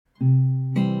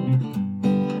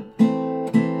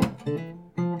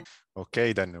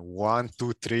Okay, then 1,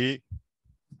 2, 3,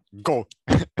 go.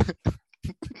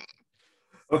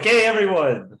 Okay,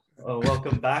 everyone.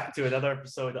 Welcome back to another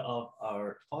episode of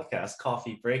our podcast,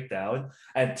 Coffee Breakdown.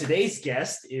 And today's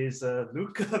guest is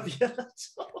Luca Villato.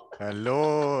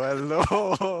 Hello. No,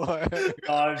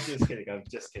 I'm just kidding.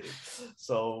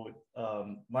 So,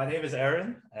 my name is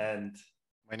Aaron, and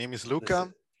My name is this,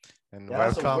 Luca, and so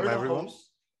welcome we're the everyone. hosts.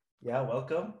 Yeah,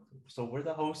 welcome. So we're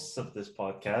the hosts of this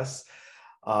podcast,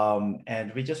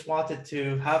 and we just wanted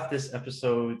to have this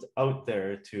episode out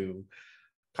there to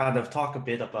kind of talk a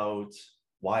bit about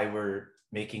why we're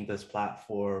making this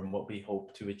platform, what we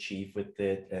hope to achieve with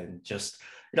it, and just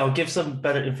give some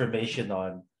better information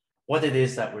on what it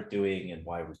is that we're doing and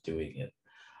why we're doing it.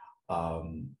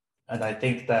 And I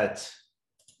think that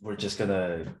we're just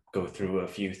gonna go through a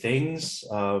few things.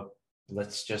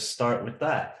 Let's just start with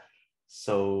that.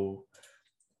 So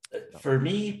for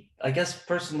me, I guess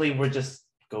personally, we're just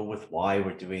go with why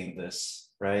we're doing this,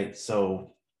 right?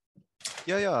 So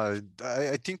Yeah.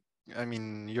 I think,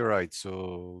 you're right.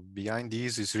 So behind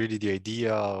this is really the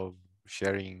idea of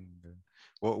sharing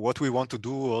what we want to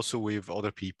do also with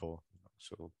other people.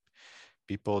 So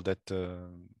people that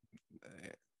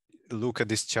look at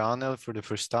this channel for the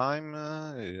first time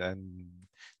and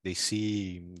they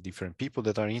see different people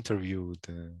that are interviewed.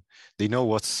 They know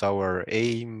what's our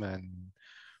aim and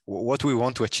what we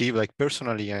want to achieve, like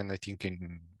personally, and I think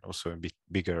in also a bit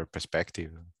bigger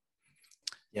perspective.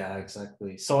 yeah,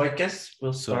 exactly. So I guess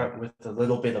we'll start with a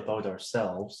little bit about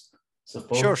ourselves. So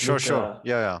both Sure. Luca,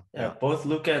 Yeah. both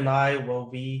Luca and I, well,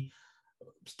 we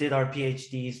did our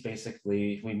PhDs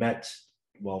basically. We met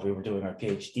while we were doing our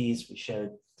PhDs. We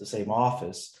shared the same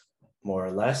office, more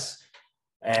or less.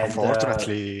 And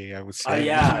Unfortunately, I would say.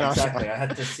 yeah, No, exactly. I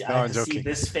had to see. I no, had I'm to see joking.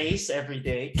 this face every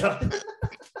day.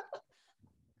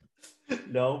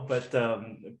 No,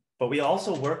 but we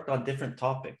also worked on different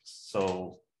topics.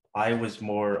 So I was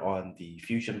more on the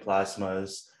fusion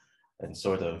plasmas and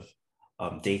sort of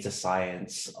data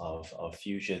science of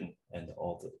fusion and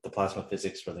all the plasma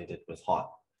physics related with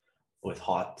hot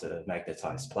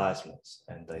magnetized plasmas.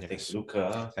 And I think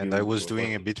Luca, and I was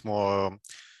doing a bit more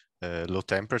low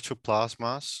temperature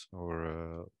plasmas,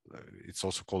 or it's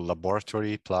also called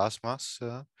laboratory plasmas,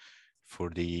 for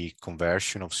the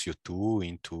conversion of CO2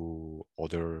 into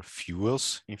other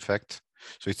fuels, in fact.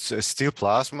 So it's still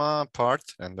plasma part,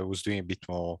 and I was doing a bit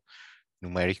more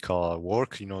numerical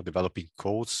work, developing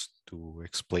codes to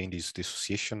explain this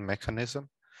dissociation mechanism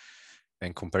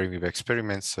and comparing with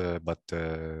experiments. But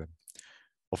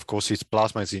of course, its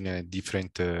plasma is in a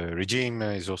different regime,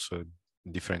 is also a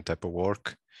different type of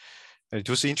work. It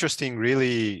was interesting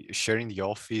really sharing the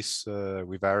office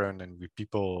with Aaron and with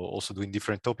people also doing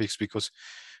different topics, because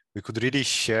we could really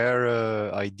share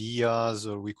ideas,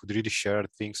 or we could really share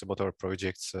things about our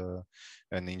projects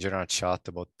and in general chat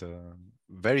about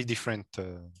very different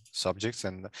subjects.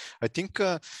 And I think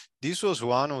this was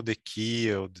one of the key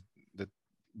that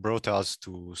brought us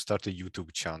to start a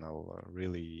YouTube channel,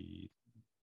 really,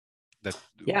 that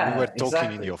we were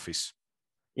talking in the office.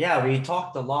 Yeah, we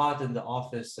talked a lot in the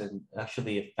office, and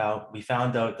actually we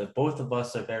found out that both of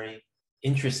us are very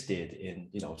interested in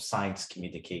science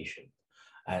communication,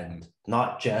 and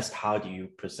not just how do you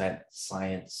present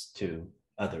science to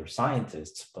other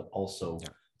scientists, but also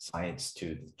science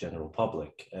to the general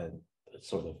public. And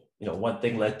sort of one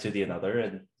thing led to the other,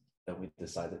 and then we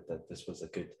decided that this was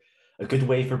a good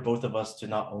way for both of us to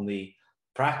not only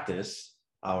practice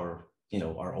our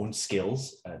own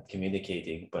skills at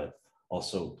communicating, but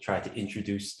also try to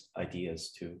introduce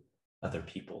ideas to other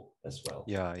people as well.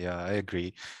 Yeah, I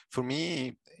agree. For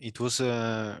me, it was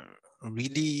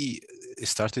really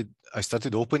I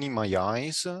started opening my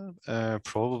eyes,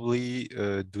 probably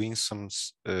doing some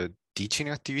teaching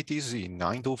activities in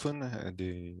Eindhoven,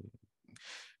 the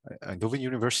Eindhoven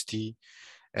University,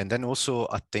 and then also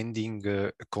attending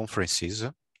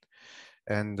conferences.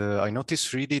 And I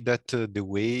noticed really that the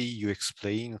way you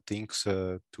explain things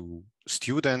to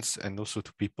students and also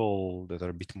to people that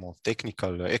are a bit more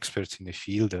technical experts in the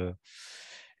field,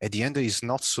 at the end is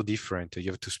not so different. You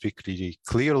have to speak really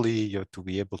clearly. You have to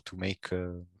be able to make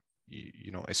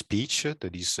a speech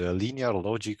that is linear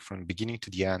logic from beginning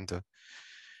to the end.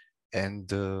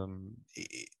 And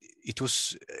it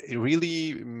was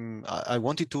really, I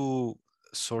wanted to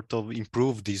sort of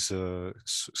improve these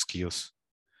skills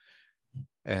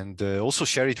and also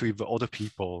share it with other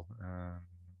people.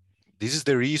 This is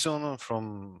the reason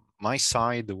from my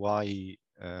side why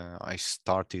I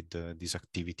started this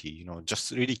activity,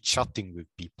 just really chatting with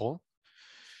people.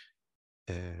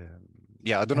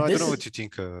 I don't know what you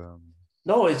think.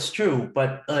 No, it's true,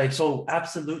 but like so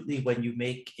absolutely when you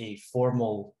make a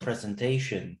formal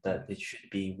presentation that it should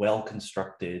be well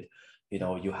constructed,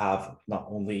 you have not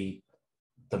only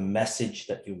the message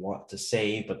that you want to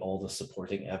say, but all the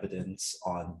supporting evidence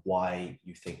on why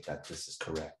you think that this is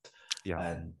correct. Yeah,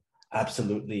 And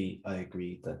absolutely I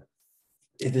agree that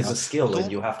it is yeah. a skill and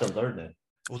Although, you have to learn it.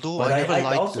 although But I I, never I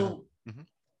liked the. also Mhm.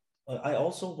 I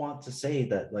also want to say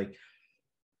that like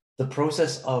the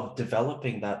process of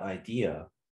developing that idea,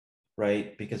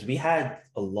 right? Because we had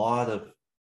a lot of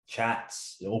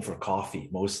chats over coffee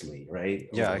mostly, right?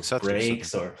 Yeah, Over exactly, exactly.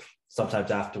 breaks or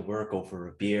sometimes after work over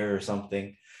a beer or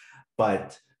something.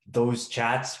 But those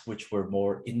chats, which were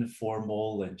more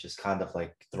informal and just kind of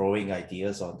like throwing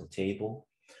ideas on the table,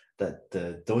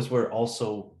 those were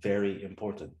also very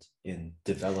important in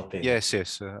developing Yes,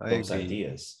 yes, I those agree.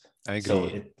 ideas. I So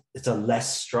agree. it's a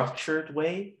less structured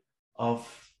way of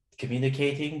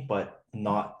communicating, but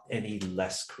not any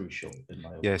less crucial, in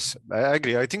my Yes, opinion. I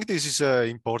agree. I think this is an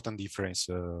important difference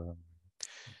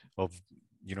of,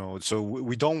 so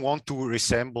we don't want to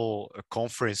resemble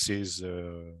conferences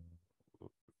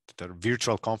that are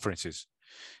virtual conferences.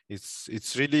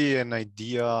 It's really an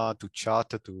idea to chat,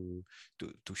 to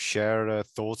share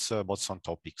thoughts about some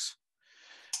topics.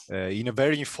 In a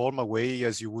very informal way,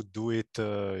 as you would do it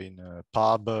in a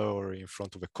pub or in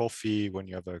front of a coffee when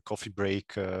you have a coffee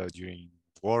break during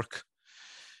work,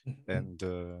 and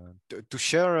to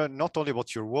share not only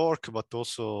about your work but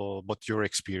also about your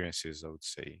experiences, I would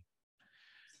say.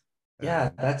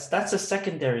 Yeah, Um, that's a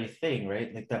secondary thing,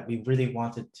 right? Like that we really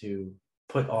wanted to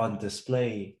put on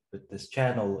display with this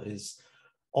channel is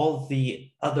all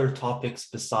the other topics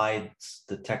besides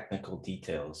the technical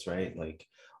details, right? Like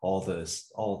all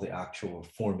the actual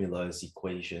formulas,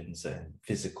 equations, and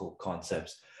physical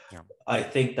concepts. yeah, I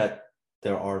think that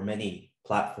there are many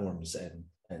platforms and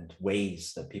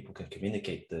ways that people can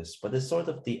communicate this, but it's sort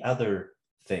of the other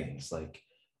things like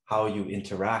how you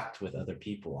interact with other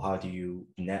people, how do you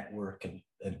network and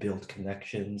build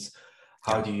connections,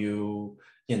 how yeah, do you,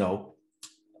 you know,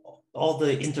 all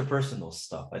the interpersonal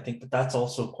stuff. I think that that's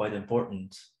also quite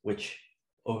important, which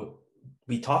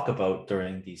we talk about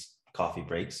during these coffee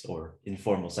breaks or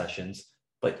informal sessions,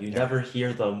 but you yeah, never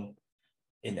hear them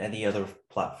in any other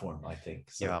platform, I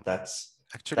think. So yeah. that's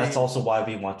Actually, also why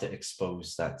we want to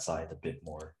expose that side a bit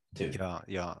more too. yeah,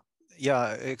 yeah,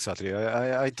 yeah, exactly.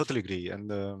 I totally agree. And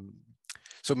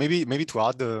so maybe to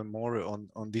add more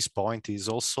on this point is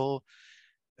also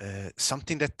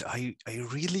something that I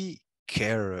really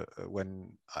care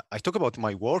when I talk about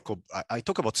my work, or I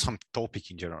talk about some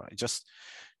topic in general. Just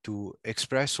to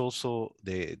express also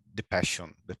the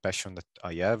passion that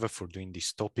I have for doing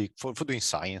this topic, for doing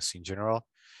science in general.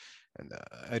 And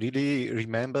I really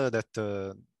remember that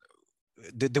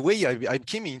the way I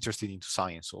became interested into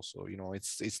science also,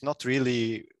 it's not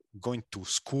really going to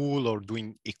school or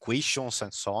doing equations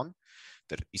and so on.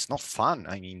 That it's not fun,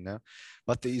 I mean,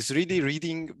 but it's really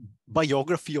reading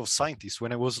biography of scientists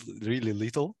when I was really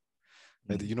little.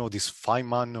 Mm. This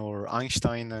Feynman or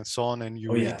Einstein and so on, and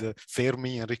you Oh read yeah.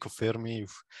 Fermi, Enrico Fermi,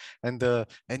 and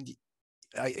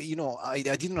I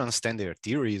didn't understand their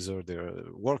theories or their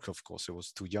work. Of course, I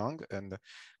was too young,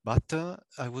 but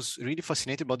I was really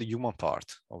fascinated by the human part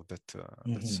of that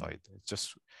Hmm. side. It's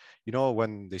just,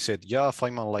 when they said, "Yeah,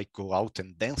 Feynman like go out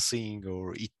and dancing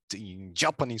or eating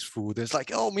Japanese food," it's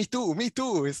like, "Oh, me too, me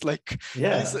too." It's like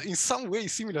he's Yeah. in some way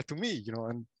similar to me,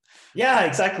 and Yeah,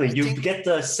 exactly. I You think get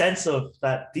the sense of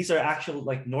that these are actual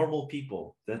like normal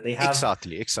people, that they have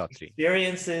exactly, exactly,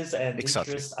 experiences and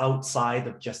exactly, interests outside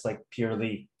of just like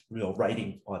purely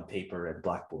writing on paper and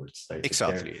blackboards. Like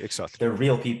exactly, exactly. they're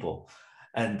real people.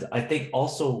 And I think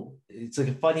also it's like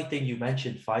a funny thing you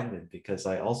mentioned Feynman, because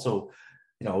I also,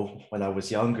 when I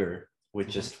was younger, would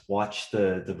Mhm. just watch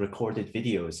the recorded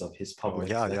videos of his Oh public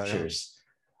yeah, yeah, yeah, lectures.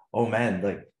 Oh man,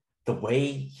 like the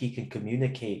way he can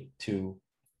communicate to,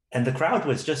 and the crowd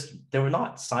was just, they were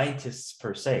not scientists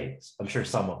per se. I'm sure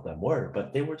some of them were,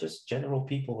 but they were just general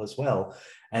people as well.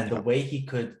 And the yeah. way he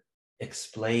could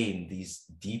explain these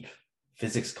deep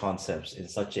physics concepts in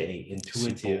such a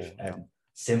intuitive Simple, yeah, and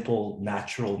simple,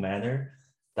 natural manner,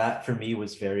 that for me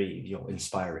was very,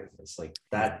 inspiring. It's like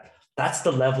yeah. that's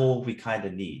the level we kind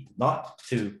of need, not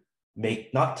to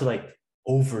like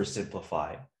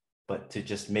oversimplify, but to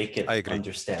just make I it agree.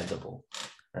 understandable,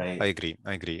 I right? agree.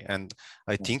 I agree. And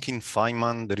I think in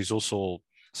Feynman, there is also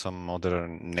some other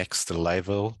next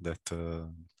level that uh,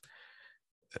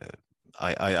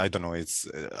 I don't know.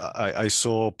 I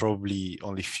saw probably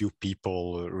only few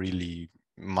people really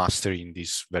mastering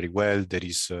this very well. There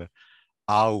is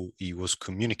how he was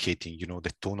communicating, you know,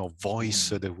 the tone of voice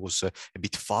that was a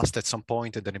bit fast at some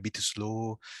point and then a bit slow,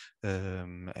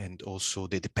 and also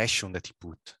the passion that he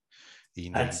put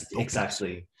in the topics.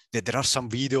 Exactly. There are some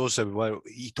videos where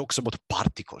he talks about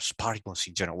particles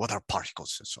in general. What are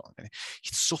particles and so on. And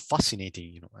it's so fascinating,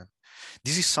 you know. And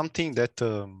this is something that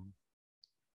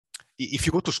if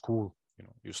you go to school, you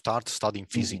know, you start studying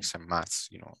physics and maths,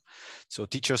 you know, so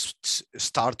teachers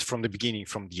start from the beginning,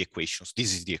 from the equations.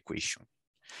 This is the equation,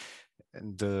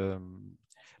 and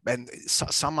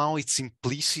somehow it's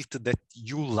implicit that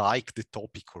you like the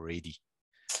topic already.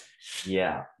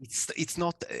 Yeah, it's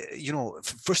not, you know,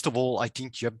 first of all, I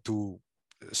think you have to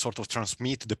sort of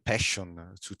transmit the passion,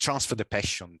 to transfer the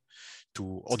passion to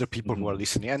other people who are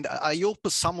listening. And I hope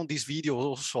some of these videos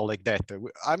also like that.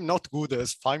 I'm not good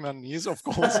as Feynman is, of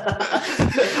course.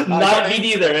 Not me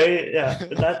neither, right? Yeah,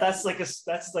 that's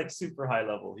like super high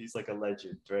level. He's like a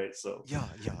legend, right? So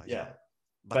yeah.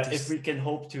 But if we can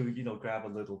hope to, you know, grab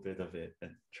a little bit of it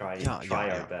and try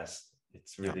our best,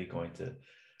 it's really going to.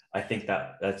 I think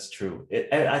that's true.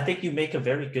 And I think you make a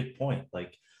very good point.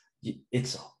 Like,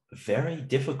 it's very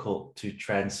difficult to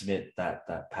transmit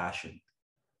that passion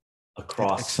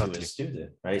across to a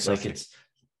student, right? Exactly. Like, it's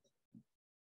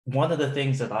one of the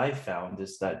things that I've found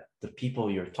is that the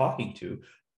people you're talking to,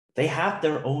 they have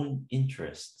their own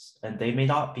interests and they may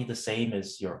not be the same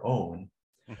as your own,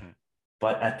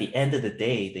 but at the end of the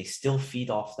day, they still feed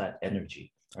off that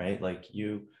energy, right? Like,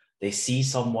 they see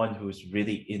someone who's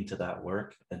really into that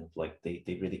work and like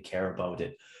they really care about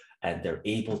it, and they're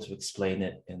able to explain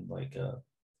it in like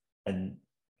an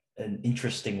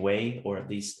interesting way, or at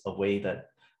least a way that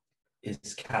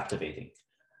is captivating.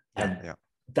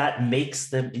 That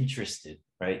makes them interested,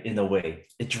 right? In a way,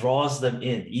 it draws them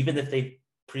in, even if they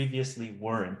previously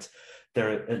weren't.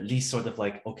 They're at least sort of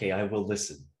like, okay, I will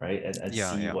listen, right? And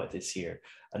see what is here.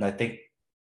 And I think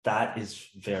that is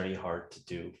very hard to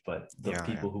do, but the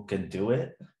people who can do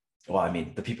it, well, I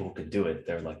mean, the people who can do it,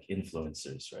 they're like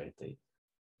influencers, right?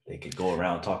 They could go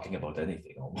around talking about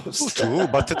anything almost. True,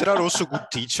 but there are also good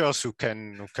teachers who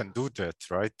can do that,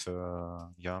 right?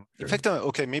 In fact,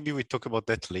 okay, maybe we talk about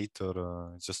that later.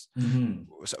 Just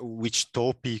which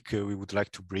topic we would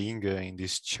like to bring in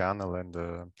this channel, and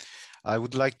I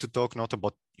would like to talk not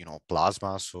about, you know,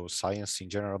 plasmas or science in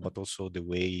general, but also the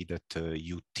way that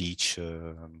you teach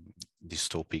these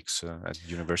topics at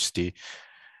university.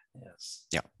 Yes.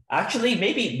 Yeah. Actually,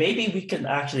 maybe we can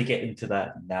actually get into that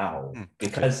now,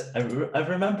 because I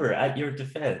remember at your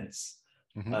defense,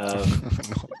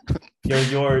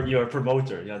 your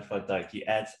promoter Jan van Dijk, he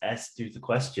asked you the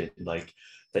question like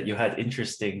that you had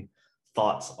interesting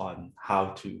thoughts on how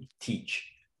to teach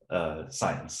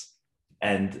science,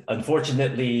 and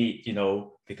unfortunately, you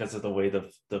know, because of the way the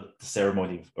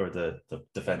ceremony or the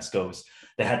defense goes,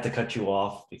 they had to cut you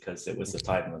off because it was the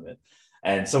time limit.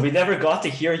 And so we never got to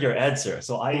hear your answer.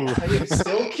 So I am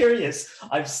still curious.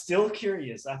 I'm still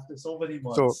curious after so many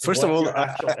months. So first of all,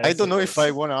 I don't know if I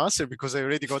want to answer because I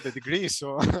already got the degree.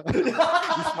 So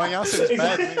if my answer is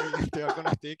bad, maybe they are going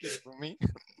to take it from me.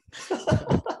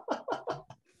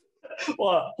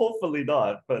 Well, hopefully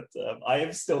not, but I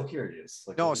am still curious.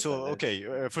 Like, no, so, okay.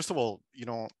 First of all, you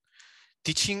know,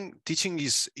 teaching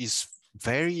is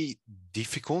very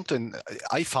difficult, and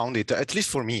I found it, at least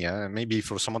for me, maybe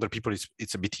for some other people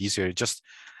it's a bit easier, just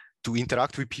to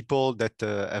interact with people that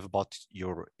have about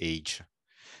your age,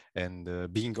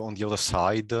 and being on the other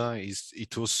side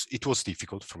it was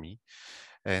difficult for me.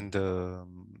 And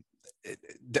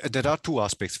there are two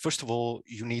aspects. First of all,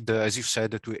 you need, as you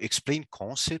said, to explain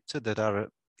concepts that are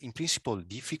in principle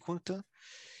difficult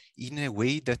in a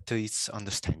way that is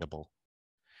understandable.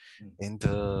 And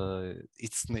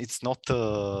it's not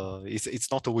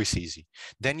always easy.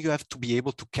 Then you have to be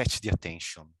able to catch the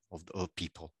attention of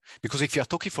people, because if you are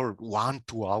talking for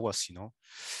 1-2 hours, you know,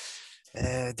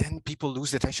 then people lose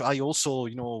the attention. I also,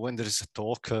 you know, when there is a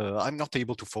talk, I'm not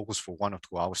able to focus for 1 or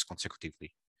 2 hours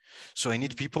consecutively. So I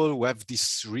need people who have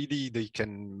this really, they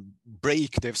can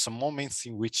break. They have some moments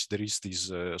in which there is this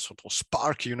sort of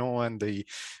spark, you know, and they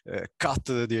cut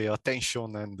the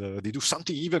attention, and they do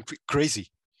something even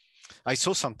crazy. I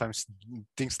saw sometimes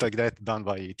things like that done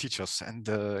by teachers, and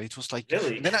it was like,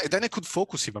 really? then I could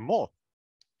focus even more.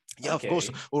 Yeah, of course.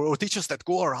 Or teachers that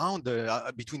go around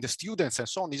between the students and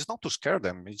so on. It's not to scare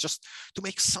them. It's just to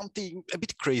make something a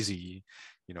bit crazy,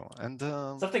 you know, and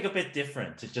something a bit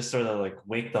different to just sort of like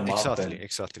wake them up and,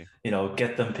 you know,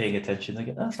 get them paying attention.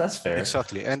 Like, oh, that's fair.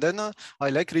 Exactly. And then I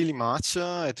like really much,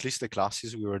 at least the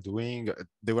classes we were doing,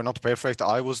 they were not perfect.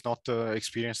 I was not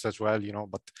experienced as well, you know,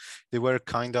 but they were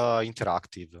kind of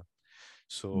interactive.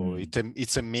 So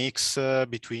it's a mix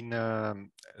between a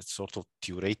sort of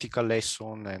theoretical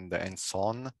lesson and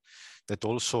hands-on that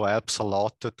also helps a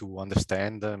lot to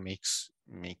understand, make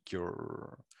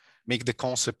the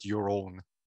concept your own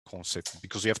concept,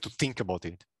 because you have to think about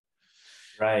it.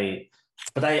 Right.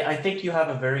 But I think you have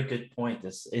a very good point.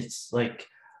 It's like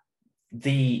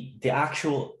the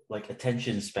actual like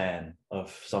attention span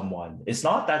of someone, it's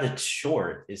not that it's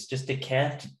short, it's just it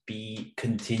can't be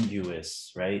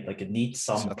continuous, right? Like it needs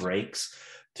some Exactly. breaks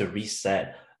to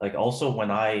reset. Like also when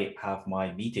I have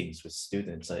my meetings with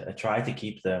students, I try to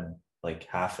keep them like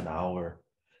half an hour.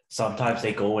 Sometimes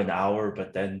they go an hour,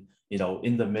 but then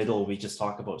in the middle we just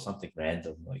talk about something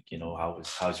random, like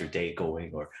how's your day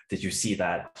going, or did you see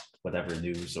that whatever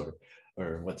news, or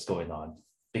what's going on,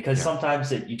 because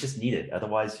sometimes you just need it.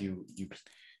 Otherwise, you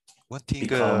one thing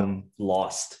become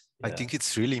lost. I think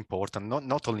it's really important,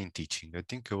 not only in teaching, I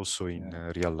think also in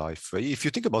real life. If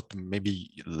you think about maybe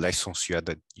lessons you had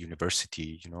at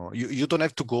university, you don't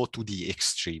have to go to the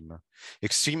extreme.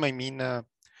 Extreme, I mean,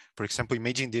 for example,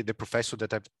 imagine the professor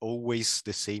that have always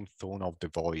the same tone of the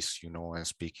voice, and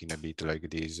speaking a bit like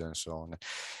this and so on.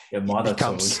 It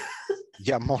becomes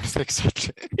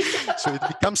exactly. So it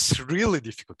becomes really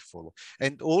difficult to follow.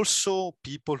 And also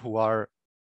people who are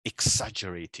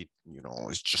exaggerated,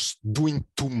 it's just doing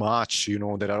too much,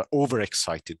 that are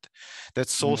overexcited.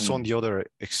 That's also on the other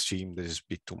extreme, that is a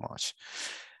bit too much.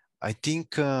 I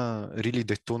think really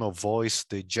the tone of voice,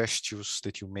 the gestures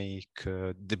that you make,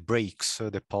 the breaks,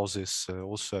 the pauses,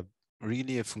 also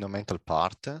really a fundamental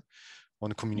part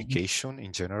on communication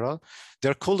in general.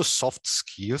 They're called soft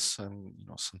skills, and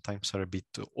sometimes are a bit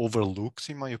overlooked,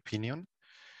 in my opinion.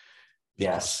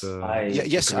 Because,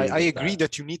 I agree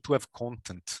that you need to have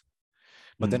content,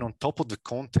 but then on top of the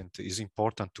content, it's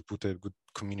important to put a good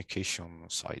communication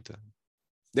side.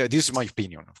 This is my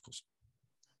opinion, of course.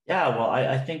 Yeah, well,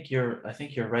 I think you're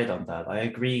right on that. I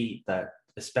agree that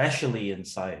especially in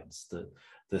science,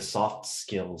 the soft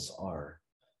skills are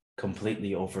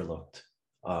completely overlooked.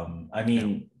 I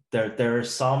mean, there are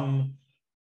some,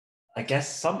 I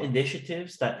guess, some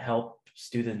initiatives that help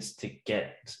students to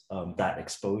get that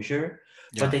exposure,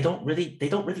 but they don't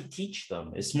really teach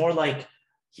them. It's more like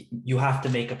you have to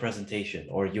make a presentation,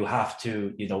 or you have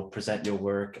to present your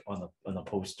work on a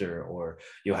poster, or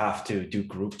you have to do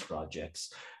group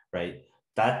projects, right?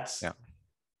 That's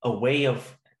a way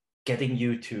of getting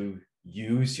you to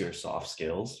use your soft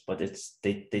skills, but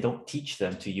they don't teach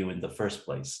them to you in the first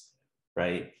place,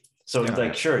 right? So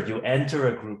sure, you enter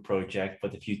a group project,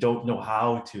 but if you don't know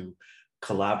how to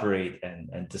collaborate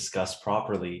and discuss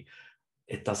properly,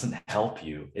 it doesn't help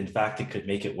you. In fact, it could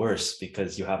make it worse,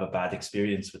 because you have a bad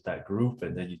experience with that group,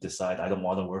 and then you decide, I don't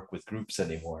want to work with groups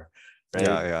anymore,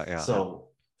 right? So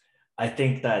I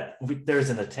think that there's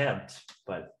an attempt,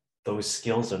 but those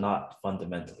skills are not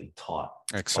fundamentally taught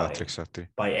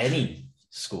by any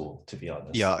school, to be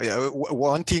honest.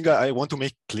 One thing I want to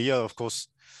make clear, of course,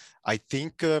 I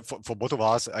think for both of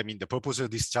us, I mean, the purpose of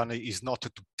this channel is not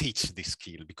to teach this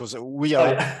skill, because we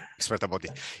are expert about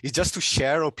it. It's just to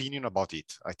share opinion about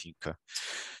it, I think.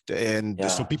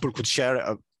 So people could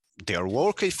share their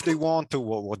work if they want,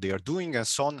 what they are doing and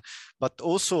so on, but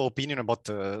also opinion about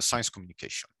science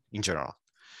communication in general.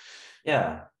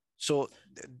 So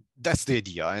that's the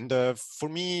idea. And for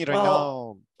me right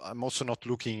now, I'm also not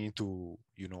looking into,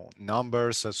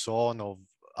 numbers and so on of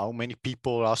how many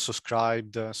people are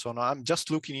subscribed. So now I'm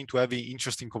just looking into having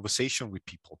interesting conversation with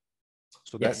people.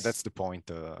 So that's the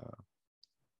point.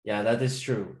 Yeah, that is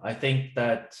true. I think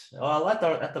that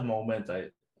at the moment,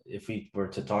 if we were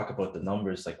to talk about the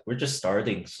numbers, like we're just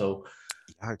starting. So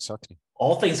exactly.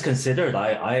 All things considered,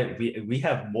 we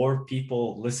have more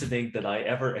people listening than I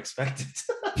ever expected.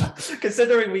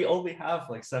 Considering we only have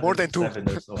like seven or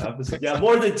so episodes. Yeah,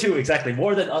 more than two, exactly.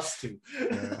 More than us two.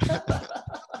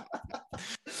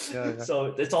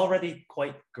 So it's already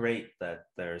quite great that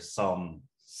there's some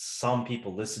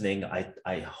people listening.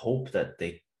 I hope that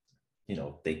they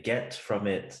get from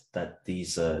it that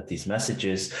these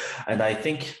messages, and I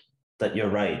think that you're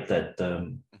right that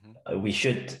we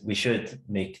should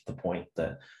make the point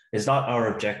that it's not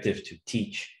our objective to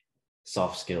teach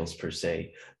soft skills per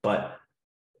se, but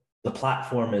the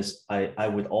platform is, I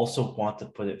would also want to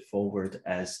put it forward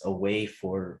as a way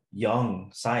for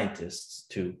young scientists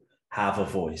to have a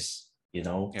voice,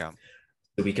 so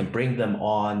we can bring them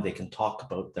on, they can talk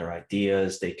about their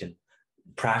ideas, they can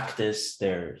practice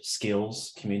their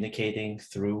skills communicating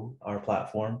through our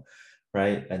platform,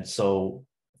 right? And so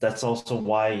that's also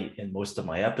why in most of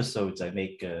my episodes I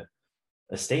make a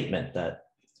statement that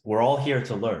we're all here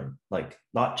to learn,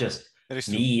 not just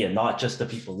me and not just the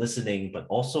people listening, but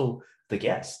also the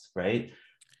guest, right?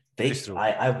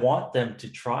 I want them to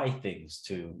try things,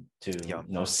 to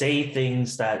say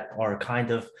things that are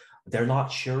kind of they're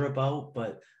not sure about,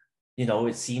 but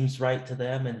it seems right to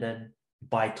them, and then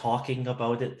by talking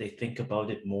about it, they think about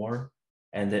it more,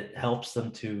 and it helps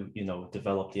them to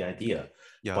develop the idea.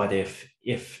 But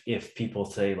if people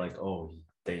say like, oh,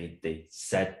 they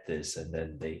said this, and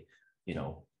then they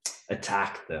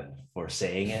attack them for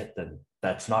saying it, then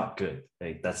that's not good.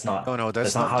 Like that's not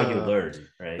that's not not how you learn,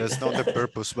 right? That's not the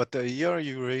purpose. But here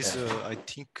you raise, I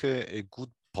think, a good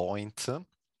point,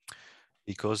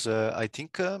 because I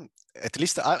think at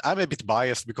least I'm a bit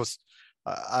biased because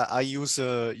I use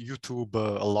YouTube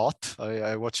a lot.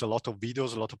 I watch a lot of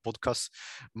videos, a lot of podcasts.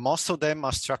 Most of them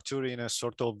are structured in a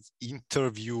sort of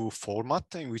interview format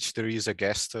in which there is a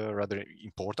guest, rather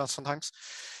important sometimes,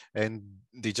 and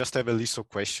they just have a list of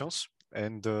questions.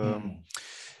 And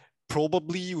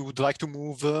probably we would like to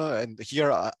move, and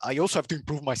here I also have to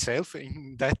improve myself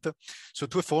in that. So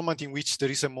to a format in which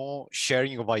there is a more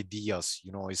sharing of ideas.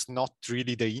 It's not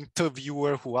really the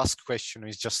interviewer who asks questions.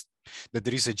 It's just that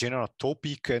there is a general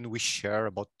topic and we share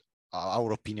about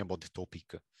our opinion about the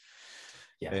topic.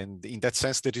 Yeah. And in that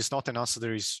sense, there is not an answer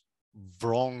that is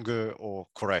wrong or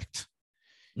correct.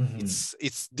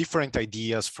 It's different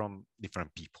ideas from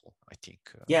different people, I think.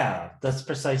 Yeah, that's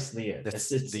precisely it. That's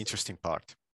the interesting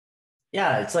part.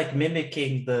 Yeah, it's like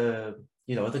mimicking the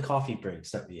coffee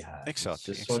breaks that we have.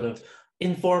 Exactly. It's just sort of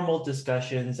informal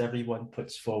discussions. Everyone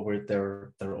puts forward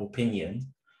their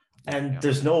opinion, and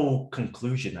there's no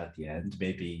conclusion at the end.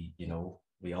 Maybe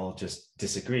we all just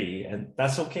disagree, and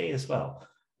that's okay as well,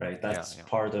 right? That's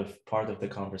part of the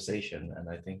conversation, and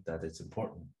I think that it's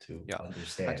important to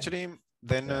understand. Actually,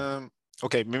 then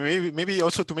okay, maybe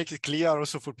also to make it clear,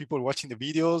 also for people watching the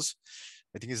videos,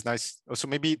 I think it's nice also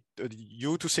maybe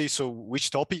you to say, so which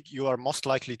topic you are most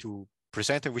likely to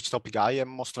present and which topic I am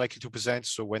most likely to present.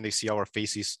 So when they see our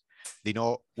faces, they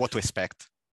know what to expect.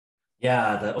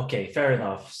 Yeah, okay, fair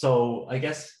enough. So I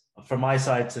guess from my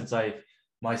side, since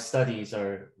my studies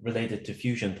are related to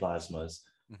fusion plasmas,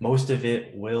 most of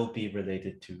it will be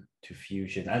related to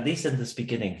fusion, at least in this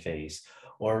beginning phase,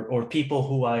 or people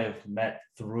who I have met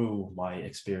through my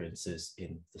experiences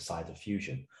in the side of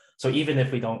fusion. So even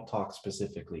if we don't talk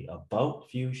specifically about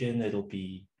fusion, it'll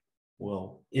be,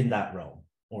 well, in that realm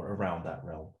or around that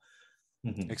realm.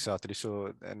 Exactly.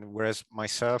 So, and whereas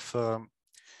myself,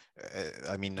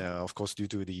 I mean, of course, due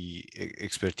to the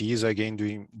expertise I gained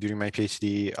during my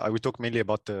PhD, I will talk mainly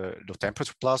about the low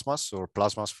temperature plasmas or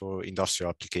plasmas for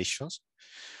industrial applications.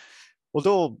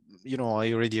 Although,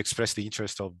 I already expressed the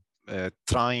interest of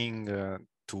trying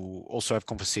to also have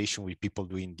conversation with people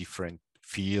doing different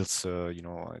fields.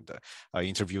 I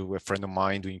interview a friend of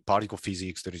mine doing particle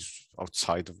physics that is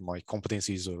outside of my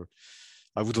competencies, or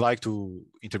I would like to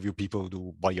interview people who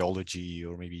do biology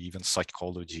or maybe even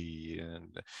psychology,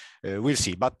 and we'll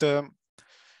see. But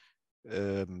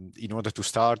in order to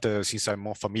start, since I'm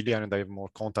more familiar and I have more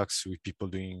contacts with people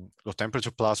doing low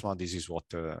temperature plasma, this is what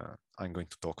I'm going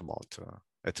to talk about,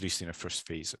 at least in the first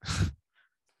phase.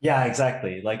 Yeah,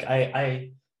 exactly. Like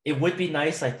it would be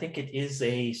nice. I think it is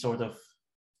a sort of,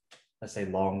 let's say,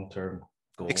 long-term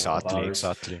goal of ours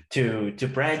to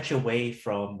branch away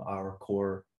from our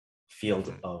core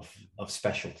field of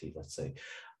specialty, let's say,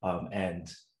 and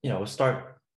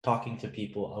start talking to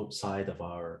people outside of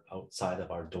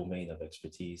our domain of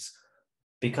expertise,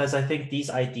 because I think these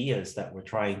ideas that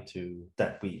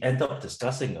we end up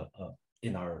discussing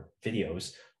in our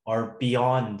videos are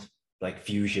beyond like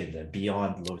fusion and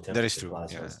beyond low temperature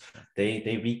plasmas.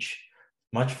 They reach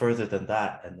much further than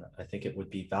that, and I think it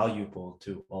would be valuable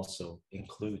to also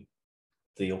include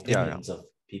the opinions of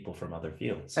people from other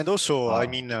fields. And also, I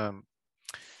mean,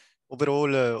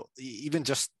 overall, even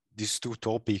just these two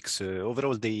topics,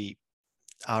 overall, they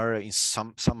are in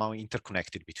somehow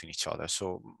interconnected between each other.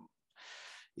 So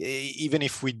even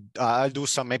if I'll do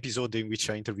some episode in which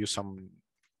I interview some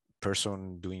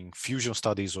person doing fusion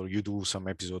studies, or you do some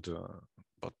episode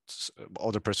about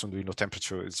other person doing low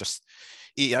temperature, it's just,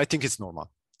 I think it's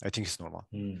normal.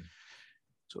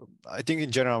 So I think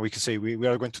in general, we can say we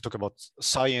are going to talk about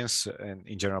science and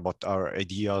in general about our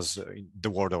ideas in the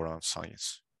world around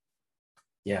science.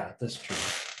 Yeah, that's true.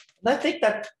 And I think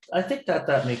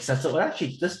that makes sense. So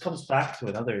actually, this comes back to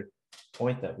another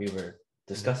point that we were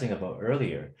discussing about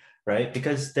earlier, right?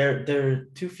 Because they're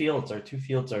two fields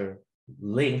are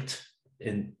linked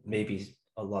in maybe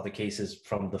a lot of cases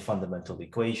from the fundamental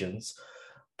equations,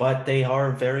 but they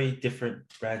are very different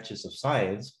branches of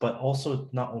science. But also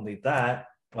not only that,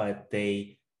 but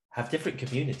they have different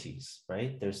communities,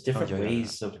 right? There's different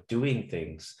ways of doing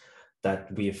things that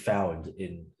we have found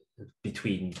in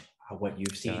between what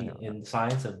you've Yeah, seen yeah, in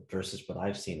science versus what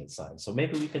I've seen in science. So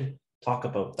maybe we can talk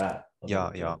about that a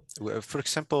little yeah. bit. Well, for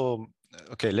example,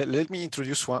 okay, let me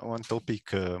introduce one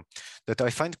topic that I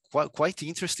find quite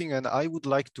interesting, and I would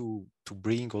like to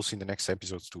bring also in the next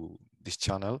episodes to this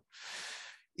channel,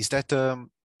 is that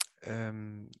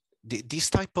this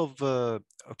type of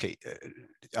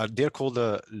they're called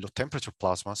low temperature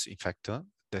plasmas, in fact,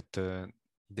 that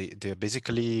they're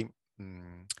basically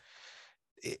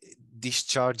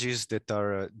discharges that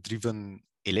are driven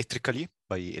electrically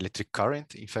by electric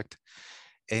current, in fact.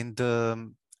 And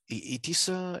it is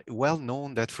well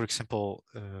known that, for example,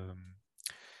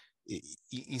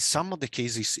 in some of the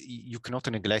cases, you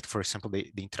cannot neglect, for example,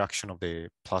 the interaction of the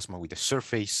plasma with the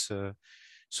surface.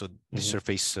 So the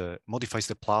surface modifies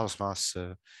the plasmas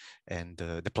and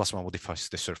the plasma modifies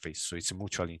the surface. So it's a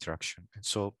mutual interaction. And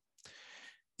so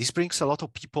this brings a lot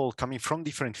of people coming from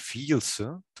different fields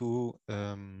to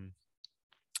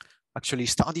actually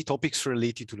study topics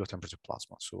related to low temperature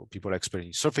plasma. So people are expert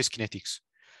in surface kinetics,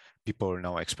 people are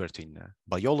now expert in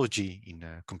biology, in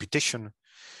computation,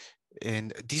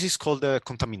 and this is called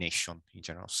contamination in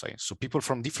general science. So people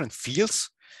from different fields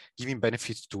giving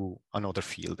benefits to another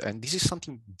field, and this is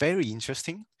something very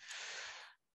interesting.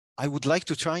 I would like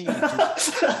to try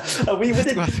to we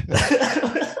wouldn't.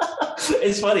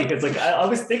 It's funny because like I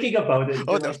was thinking about it.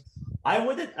 Oh, no. Like, I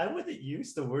wouldn't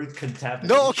use the word contamination.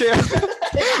 No, okay.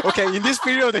 Okay, in this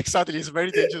period, exactly, it's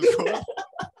very dangerous word.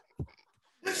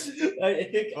 I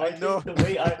think the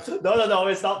way no,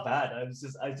 it's not bad.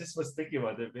 I just was thinking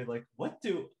about it, being like,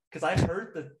 because I've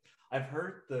heard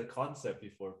the concept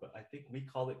before, but I think we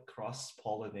call it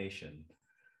cross-pollination.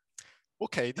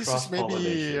 Okay, this is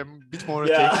maybe a bit more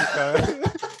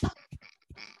technical.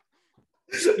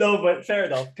 No, but fair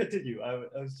enough. Continue.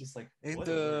 I was just like, and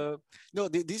no,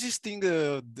 this is thing.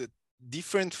 The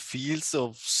different fields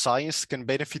of science can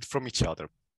benefit from each other.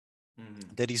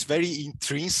 That is very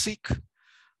intrinsic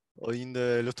in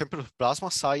the low temperature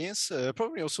plasma science,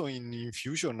 probably also in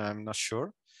fusion. I'm not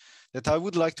sure. That I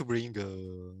would like to bring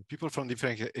people from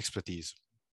different expertise.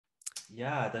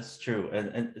 Yeah, that's true.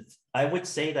 And I would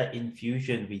say that in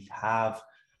fusion, we have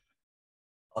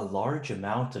a large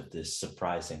amount of this,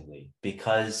 surprisingly,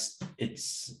 because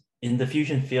it's in the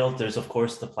fusion field. There's, of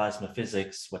course, the plasma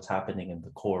physics, what's happening in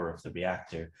the core of the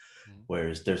reactor,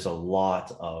 whereas there's a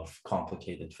lot of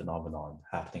complicated phenomenon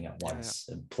happening at once.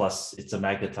 And plus, it's a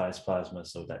magnetized plasma,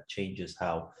 so that changes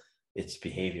how its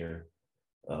behavior,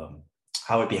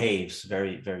 how it behaves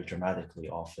very, very dramatically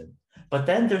often. But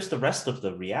then there's the rest of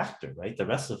the reactor, right? The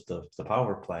rest of the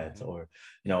power plant, or,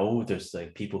 there's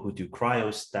like people who do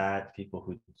cryostat, people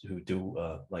who do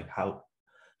like how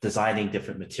designing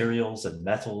different materials and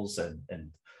metals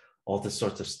and all this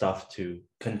sorts of stuff to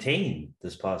contain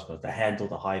this plasma, to handle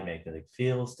the high magnetic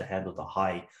fields, to handle the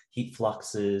high heat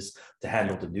fluxes, to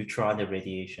handle the neutron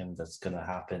irradiation that's going to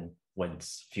happen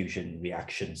once fusion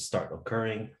reactions start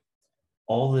occurring.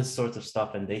 All this sort of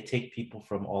stuff, and they take people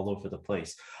from all over the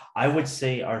place. I would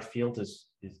say our field is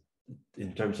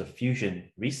in terms of fusion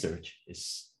research,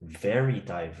 is very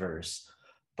diverse,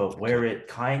 but where it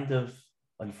kind of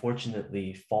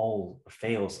unfortunately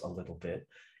fails a little bit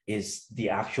is the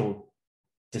actual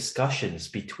discussions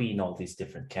between all these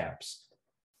different camps,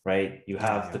 right? You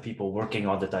have the people working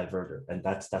on the diverter, and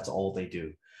that's all they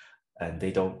do, and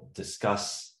they don't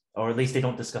discuss, or at least they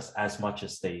don't discuss as much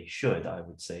as they should, I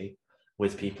would say,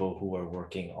 with people who are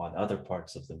working on other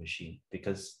parts of the machine,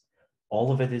 because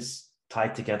all of it is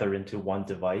tied together into one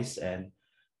device, and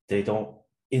they don't,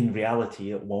 in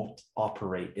reality, it won't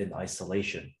operate in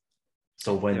isolation.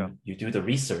 So when you do the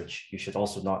research, you should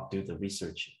also not do the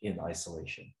research in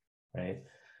isolation, right?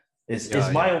 Is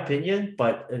my opinion,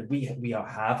 but we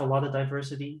have a lot of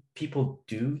diversity. People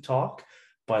do talk,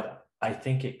 but I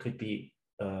think it could be,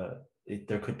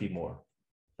 there could be more.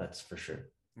 That's for sure.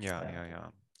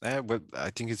 But I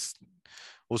think it's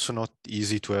also not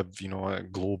easy to have, a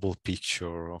global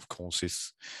picture. Of course,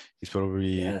 it's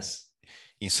probably,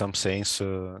 in some sense,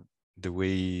 the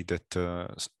way that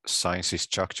science is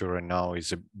structured right now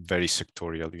is very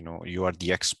sectorial. You are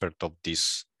the expert of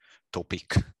this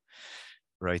topic,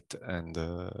 right? And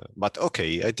but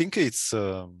okay, I think it's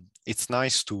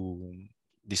nice to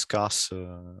discuss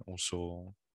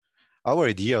also our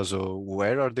ideas.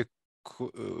 Where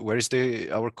is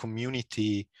our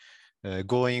community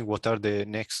going? What are the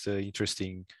next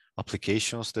interesting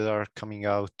applications that are coming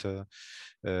out?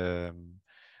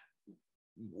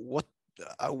 What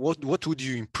would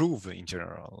you improve in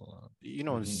general?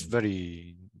 It's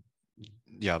very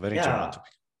general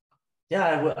topic.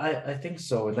 I think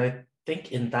so, and I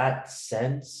think in that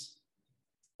sense,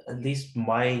 at least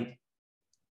my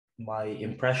my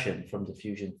impression from the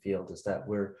fusion field is that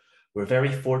we're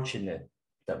very fortunate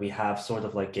that we have sort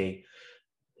of like a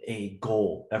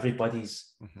goal.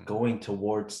 Everybody's going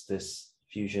towards this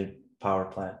fusion power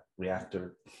plant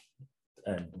reactor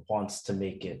and wants to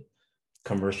make it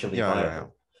commercially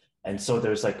viable. And so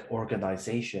there's like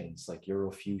organizations like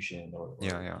Eurofusion or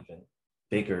even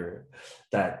bigger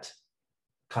that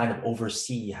kind of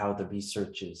oversee how the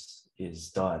research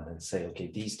is done and say, okay,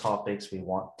 these topics we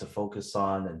want to focus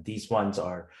on, and these ones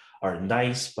are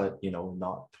nice, but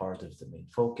not part of the main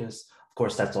focus. Of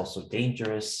course, that's also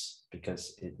dangerous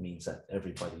because it means that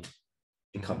everybody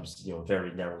becomes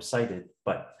very narrow-sighted.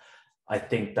 But I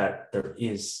think that there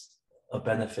is a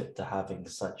benefit to having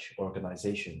such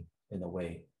organization in a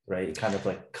way, right? It kind of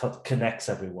like connects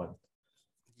everyone.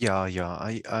 I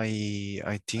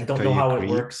think I don't know how agree.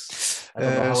 It works. I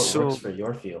don't know how it works for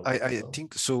your field. I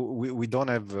think so. We don't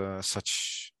have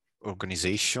such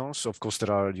organizations. Of course,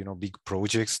 there are big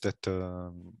projects that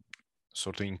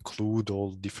sort of include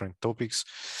all different topics.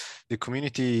 Our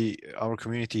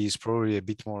community is probably a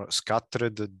bit more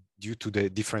scattered due to the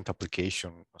different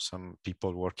application. Some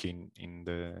people working in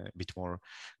the bit more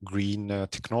green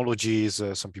technologies,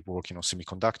 some people working on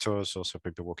semiconductors, also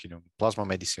people working on plasma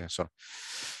medicine, and so on.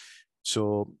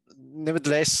 So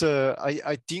nevertheless,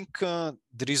 I think there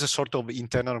is a sort of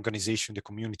internal organization in the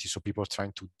community. So people are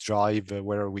trying to drive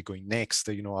where are we going next,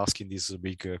 asking these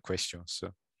big questions.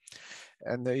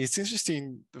 And it's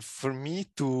interesting for me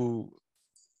to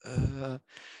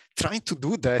trying to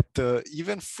do that,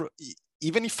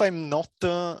 even if I'm not,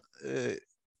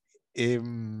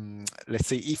 let's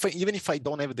say, even if I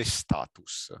don't have the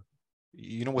status.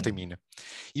 You know what I mean?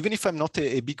 Even if I'm not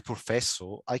a big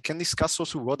professor, I can discuss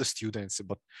also with other students,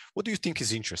 but what do you think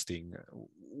is interesting?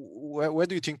 Where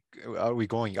do you think are we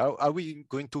going? Are we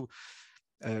going to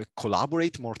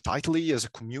collaborate more tightly as a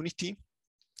community?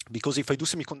 Because if I do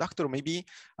semiconductor, maybe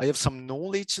I have some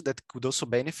knowledge that could also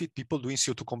benefit people doing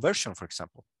CO2 conversion, for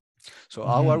example. So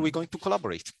how are we going to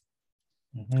collaborate?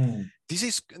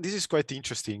 This is quite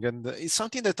interesting, and it's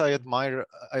something that I admire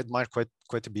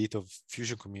quite a bit of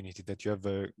fusion community, that you have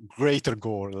a greater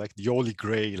goal, like the holy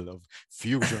grail of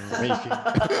fusion making.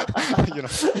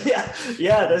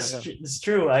 That's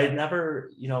true. I never,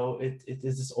 it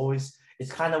is always,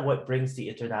 it's kind of what brings the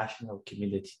international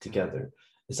community together.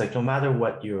 It's like no matter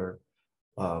what your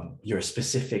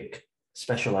specific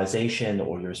specialization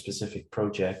or your specific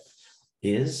project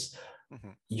is,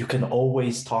 you can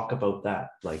always talk about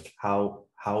that, like how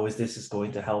is this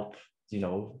going to help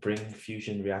bring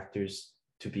fusion reactors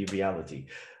to be reality,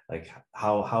 like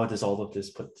how does all of this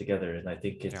put together. And I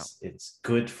think it's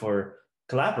good for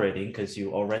collaborating because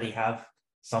you already have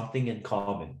something in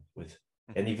common with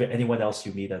anyone else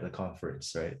you meet at a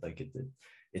conference, right? Like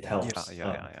it helps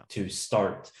to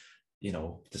start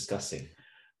discussing.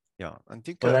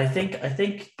 I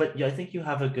think you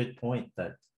have a good point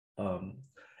that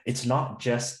it's not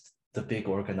just the big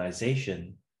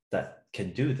organization that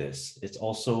can do this. It's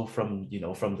also from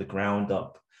the ground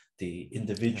up, the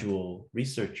individual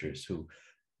researchers who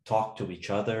talk to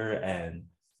each other and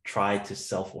try to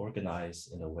self-organize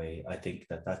in a way. I think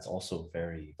that that's also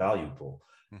very valuable.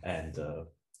 And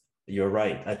you're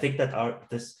right. I think that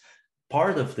this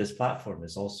part of this platform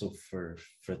is also for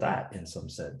that in some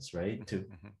sense, right? To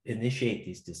initiate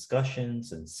these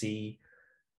discussions and see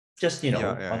just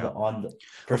on the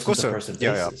person-to-person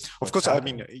basis. Of course,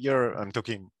 happening. I mean, I'm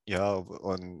talking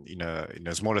on in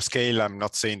a smaller scale. I'm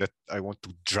not saying that I want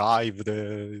to drive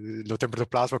the low temperature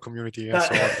plasma community and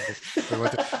so on.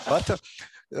 But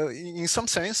in some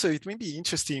sense, it may be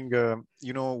interesting.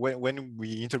 When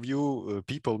we interview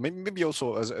people, maybe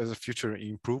also as a future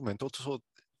improvement, also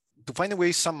to find a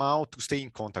way somehow to stay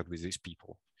in contact with these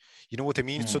people. You know what I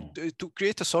mean? So to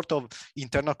create a sort of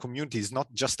internal community is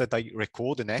not just that I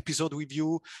record an episode with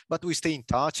you, but we stay in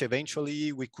touch.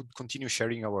 Eventually, we could continue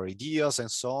sharing our ideas and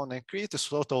so on, and create a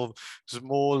sort of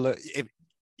small,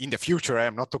 in the future,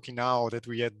 I'm not talking now that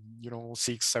we had,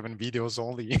 6-7 videos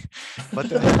only, but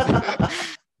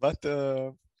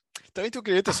trying to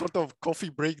create a sort of coffee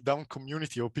breakdown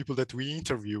community of people that we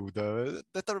interviewed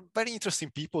that are very interesting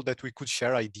people that we could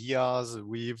share ideas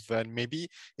with, and maybe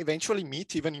eventually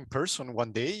meet even in person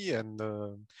one day and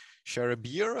share a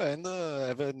beer and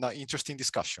have an interesting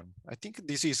discussion. I think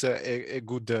this is a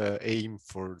good aim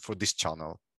for this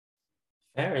channel.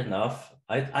 Fair enough.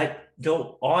 I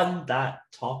go on that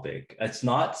topic. It's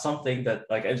not something that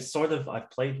I've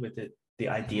played with it, the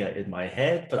idea in my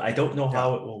head, but I don't know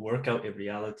how it will work out in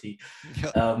reality.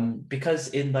 Because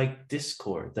in like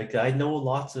Discord, like I know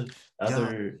lots of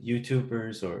other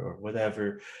YouTubers or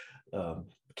whatever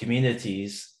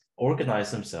communities organize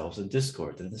themselves in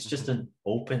Discord, and it's just an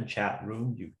open chat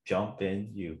room. You jump in,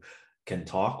 you can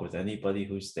talk with anybody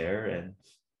who's there, and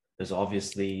there's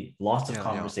obviously lots of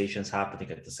conversations happening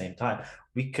at the same time.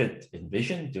 We could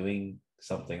envision doing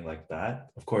something like that.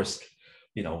 Of course,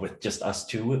 you know, with just us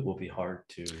two, it will be hard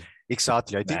to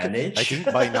exactly. I think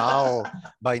by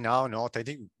now, not. I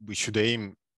think we should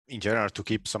aim in general to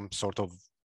keep some sort of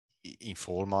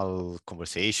informal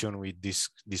conversation with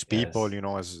these people, you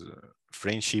know, as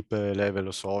friendship level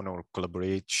or so on, or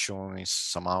collaboration is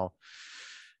somehow.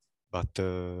 But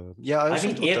yeah,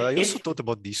 I also thought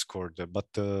about Discord, but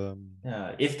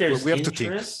if there's we have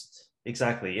interest,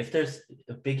 exactly. If there's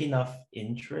a big enough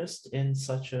interest in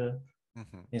such a,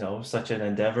 you know, such an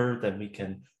endeavor, then we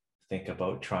can think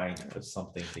about trying to put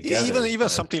something together. Even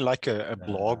something like a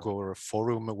blog or a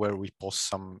forum where we post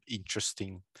some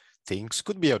interesting things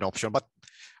could be an option, but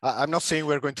I'm not saying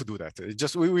we're going to do that.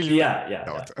 Just we will. Yeah.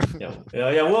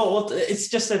 Well, it's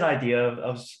just an idea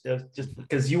of just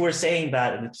because you were saying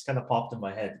that, and it just kind of popped in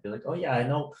my head. Be like, oh yeah, I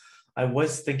know, I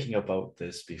was thinking about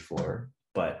this before,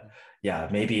 but yeah,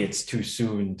 maybe it's too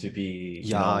soon to be.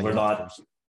 You know, we're not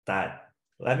that.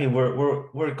 I mean,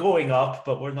 we're going up,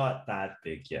 but we're not that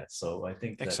big yet. So I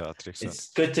think that exactly.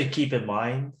 It's good to keep in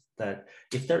mind that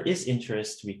if there is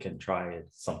interest, we can try it,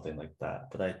 something like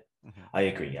that. But I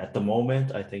agree. At the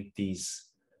moment, I think these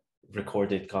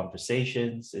recorded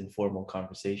conversations, informal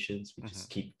conversations, we just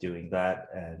keep doing that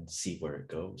and see where it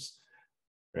goes,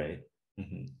 right?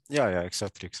 Yeah,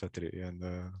 exactly. And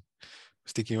I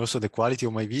was thinking also the quality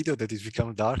of my video that is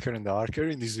become darker and darker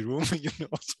in this room, you know.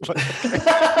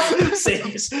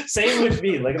 Same with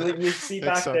me. Like you see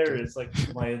back there, it's like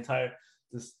my entire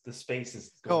the space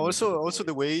is going. Also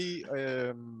the way,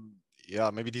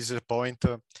 maybe this is a point.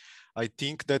 I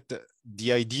think that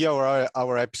the idea of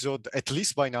our episode, at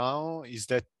least by now, is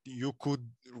that you could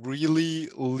really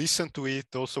listen to it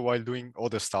also while doing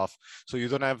other stuff. So you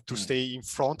don't have to stay in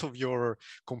front of your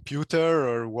computer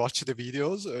or watch the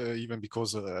videos, even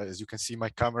because, as you can see, my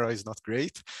camera is not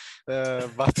great.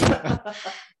 But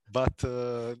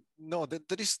no,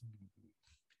 that is,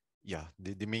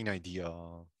 the main idea.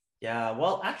 Yeah,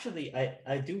 well, actually,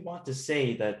 I do want to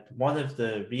say that one of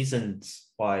the reasons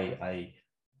why I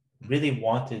really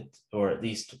wanted, or at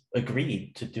least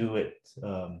agreed to do it,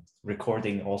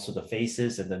 recording also the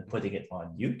faces and then putting it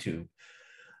on YouTube,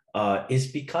 is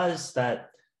because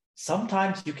that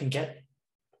sometimes you can get,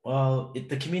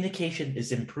 the communication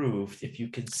is improved if you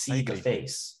can see the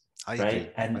face,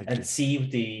 right? And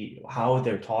see how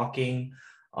they're talking.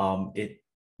 It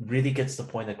really gets the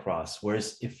point across.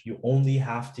 Whereas if you only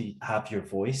have to have your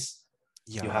voice,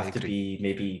 you have to be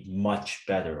maybe much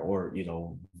better, or, you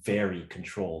know, very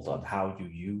controlled on how you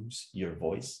use your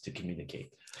voice to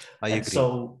communicate. I agree.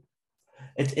 So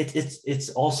it's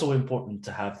also important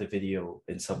to have the video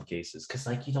in some cases, because,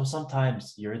 like, you know,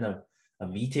 sometimes you're in a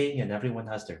meeting and everyone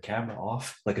has their camera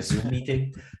off, like a Zoom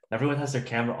meeting, everyone has their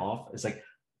camera off. It's like,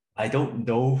 I don't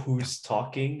know who's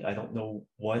talking. I don't know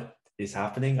what is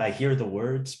happening. I hear the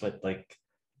words, but like,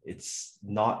 it's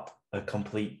not a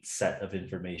complete set of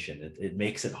information. It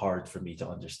makes it hard for me to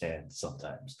understand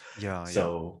sometimes.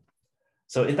 So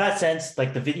in that sense,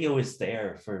 like, the video is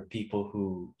there for people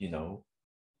who, you know,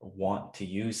 want to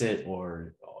use it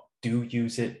or do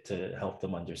use it to help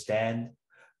them understand.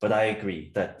 But I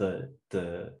agree that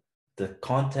the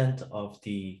content of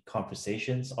the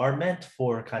conversations are meant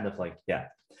for kind of like,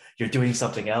 you're doing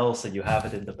something else and you have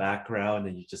it in the background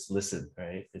and you just listen,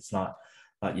 right? It's not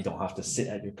you don't have to sit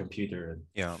at your computer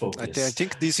and focus. I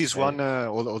think this is one,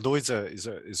 although it's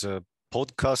a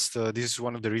podcast, this is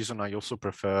one of the reasons I also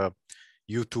prefer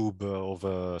YouTube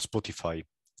over Spotify.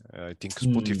 I think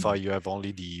Spotify, you have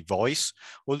only the voice,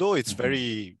 although it's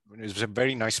it's a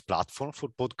very nice platform for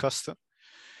podcaster.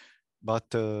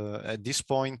 But at this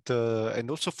point, and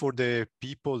also for the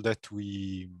people that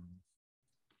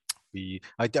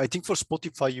I think for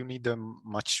Spotify, you need a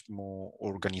much more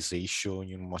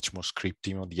organization, much more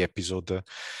scripting on the episode.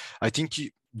 I think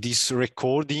this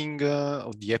recording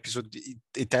of the episode,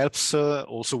 it helps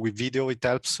also with video, it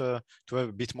helps to have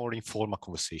a bit more informal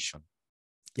conversation.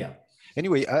 Yeah.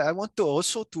 Anyway, I want to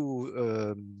also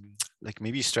to like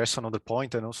maybe stress another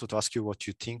point, and also to ask you what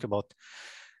you think about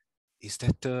is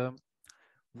that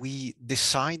we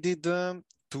decided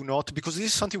to not, because this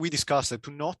is something we discussed,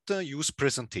 to not use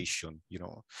presentation,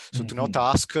 so to not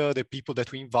ask the people that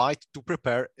we invite to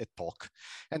prepare a talk.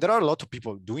 And there are a lot of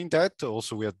people doing that.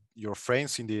 Also, we have your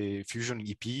friends in the Fusion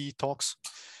EP talks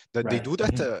that they do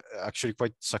that actually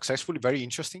quite successfully, very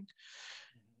interesting.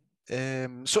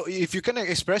 So if you can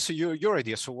express your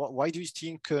idea, so why do you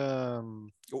think,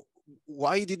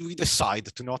 why did we decide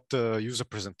to not use a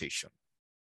presentation,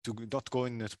 to not go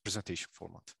in a presentation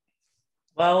format?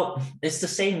 Well, it's the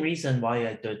same reason why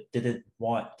I didn't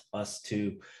want us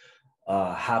to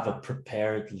have a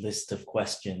prepared list of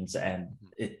questions and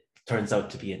it turns out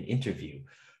to be an interview.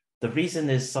 The reason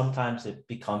is sometimes it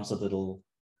becomes a little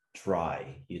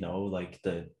dry, like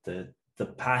the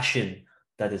passion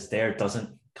that is there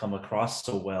doesn't come across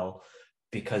so well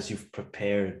because you've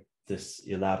prepared this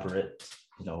elaborate,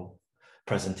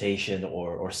 presentation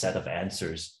or set of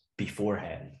answers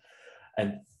beforehand.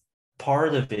 And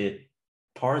part of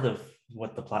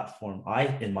what the platform,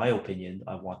 in my opinion,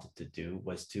 I wanted to do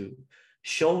was to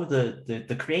show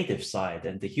the creative side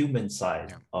and the human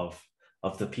side of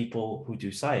the people who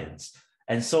do science.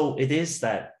 And so it is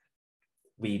that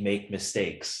we make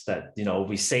mistakes, that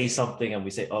we say something and we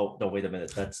say, oh no, wait a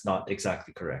minute, that's not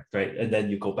exactly correct, right? And then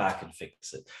you go back and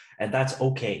fix it, and that's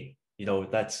okay.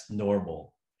 That's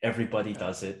normal. Everybody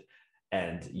does it.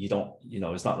 And you don't,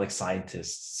 it's not like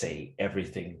scientists say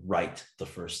everything right the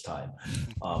first time.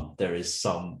 There is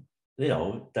some,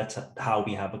 that's how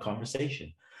we have a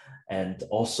conversation. And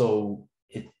also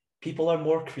people are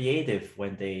more creative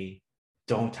when they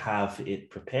don't have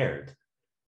it prepared,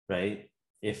 right?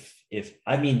 If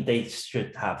I mean, they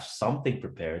should have something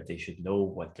prepared. They should know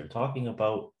what they're talking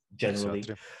about generally,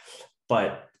 Exactly.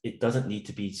 But it doesn't need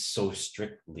to be so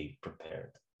strictly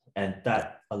prepared. And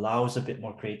that allows a bit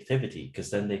more creativity because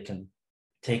then they can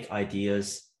take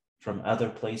ideas from other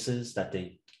places that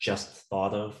they just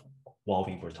thought of while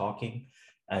we were talking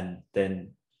and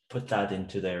then put that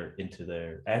into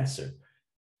their answer.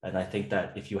 And I think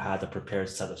that if you had a prepared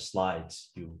set of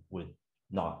slides, you would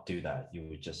not do that. You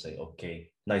would just say,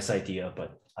 okay, nice idea,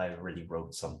 but I already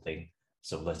wrote something.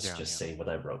 So let's just say what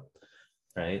I wrote,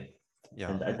 right?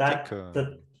 Yeah, And I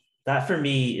think, that for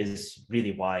me is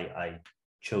really why I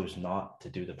chose not to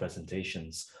do the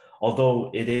presentations.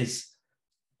 Although it is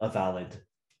a valid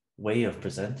way of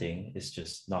presenting, it's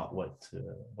just not what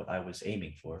I was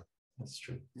aiming for. That's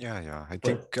true. Yeah. I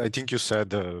think you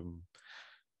said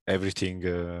everything.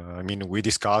 I mean, we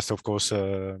discussed, of course,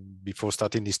 before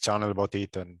starting this channel about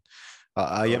it, and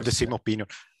I have the same opinion.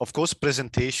 Of course,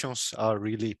 presentations are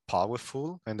really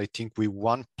powerful, and I think with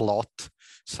one plot,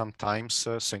 sometimes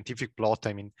scientific plot,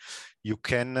 I mean, you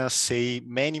can say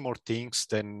many more things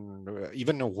than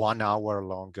even a 1 hour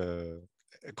long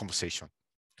conversation.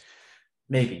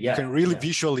 Maybe, yeah. You can really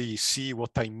visually see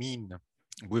what I mean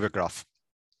with a graph.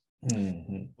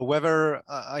 Mm-hmm. However,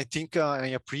 I think I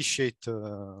appreciate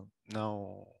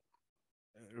now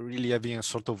really having a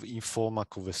sort of informal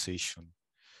conversation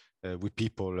with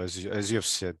people, as you have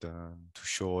said, to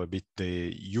show a bit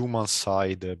the human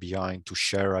side behind, to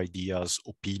share ideas,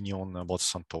 opinion about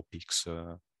some topics,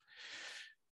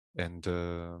 and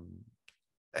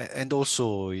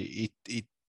also it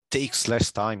takes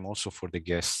less time also for the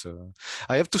guests.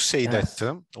 I have to say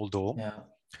that although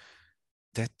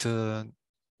that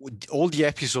all the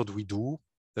episodes we do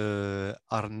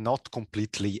are not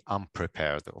completely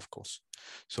unprepared, of course.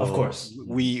 So of course,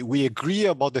 we agree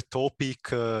about the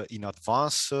topic in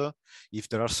advance. If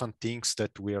there are some things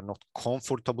that we are not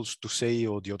comfortable to say,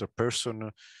 or the other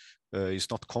person is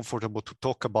not comfortable to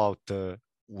talk about,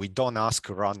 we don't ask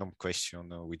a random question.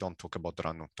 We don't talk about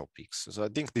random topics. So I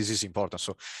think this is important.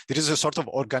 So there is a sort of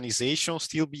organization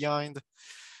still behind.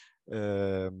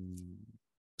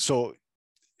 So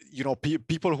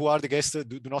people who are the guests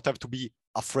do not have to be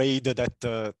afraid that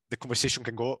the conversation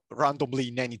can go randomly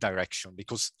in any direction,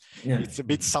 because it's a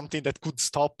bit something that could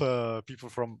stop people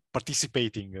from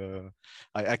participating.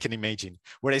 I can imagine.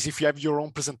 Whereas if you have your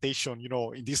own presentation,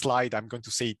 in this slide, I'm going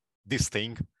to say this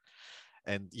thing,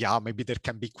 and maybe there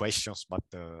can be questions, but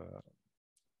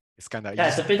it's kind of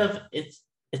it's a bit of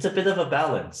it's a bit of a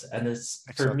balance, and it's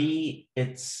for me,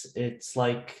 it's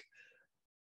like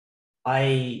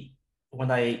when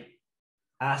I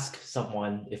ask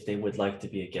someone if they would like to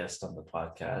be a guest on the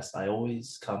podcast, I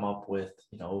always come up with,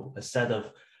 a set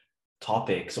of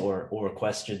topics or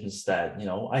questions that,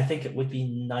 I think it would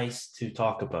be nice to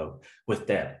talk about with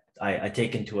them. I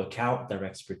take into account their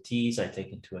expertise. I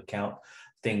take into account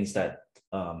things that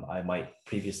I might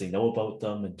previously know about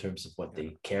them in terms of what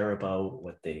they care about,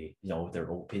 what they,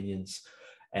 their opinions.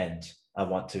 And I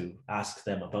want to ask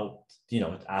them about,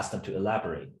 ask them to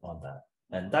elaborate on that.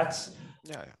 And that's,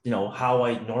 how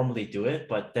I normally do it.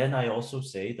 But then I also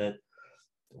say that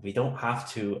we don't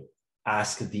have to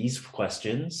ask these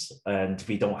questions, and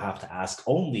we don't have to ask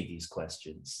only these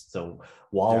questions. So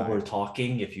while we're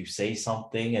talking, if you say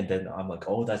something and then I'm like,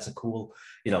 oh, that's a cool,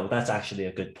 that's actually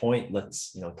a good point.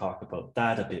 Let's, talk about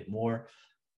that a bit more.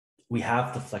 we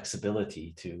have the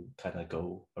flexibility to kind of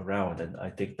go around. And I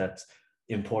think that's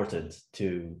important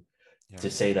to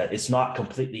say that it's not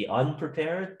completely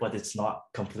unprepared, but it's not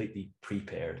completely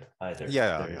prepared either.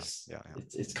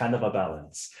 It's kind of a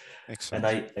balance.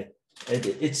 Exactly. And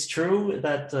it's true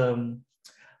that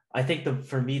I think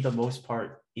for me the most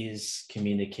part is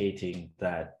communicating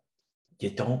that you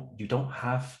don't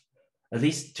have, at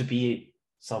least to be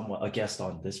a guest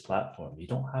on this platform, you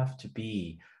don't have to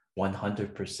be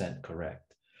 100%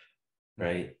 correct,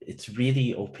 right? It's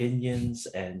really opinions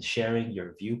and sharing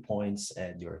your viewpoints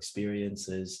and your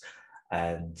experiences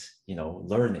and,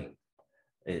 learning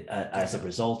as a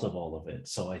result of all of it.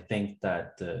 So I think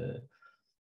that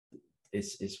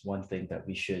is one thing that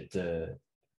we should,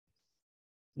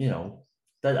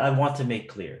 that I want to make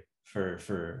clear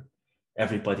for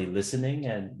everybody listening,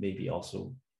 and maybe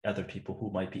also other people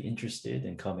who might be interested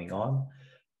in coming on,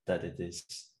 that it is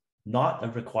not a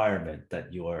requirement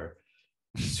that you're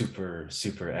super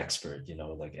expert,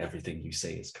 like everything you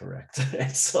say is correct.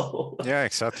 And so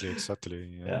exactly.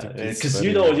 Because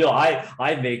very...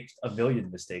 I make a million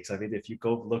mistakes. I mean, if you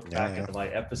go look back at my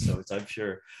episodes, I'm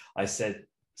sure I said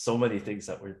so many things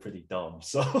that were pretty dumb.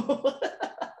 So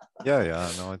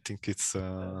no, I think it's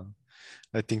a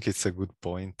good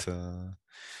point.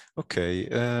 Okay.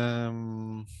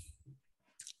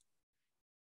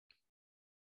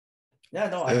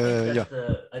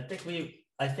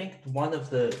 I think that's one of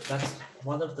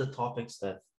the topics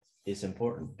that is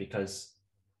important, because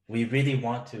we really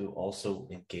want to also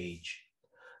engage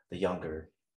the younger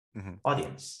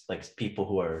audience, like people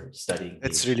who are studying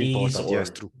it's PhDs, really important. or Yes,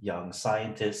 true. young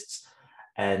scientists.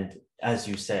 And as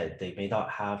you said, they may not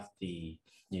have the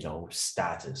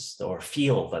status, or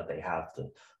feel that they have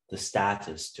the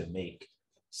status to make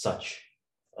such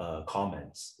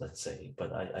comments, let's say.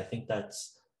 But I think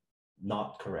that's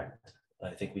not correct.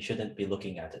 I think we shouldn't be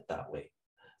looking at it that way,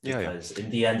 because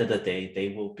in the end of the day, they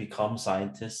will become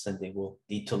scientists and they will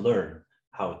need to learn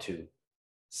how to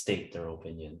state their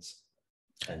opinions.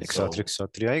 And exactly.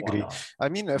 I agree. I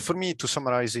mean, for me, to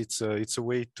summarize, it's a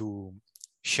way to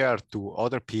share to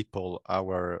other people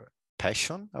our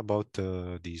passion about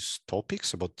these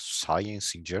topics, about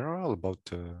science in general,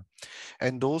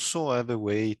 and also have a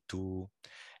way to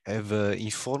have an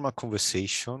informal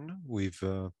conversation with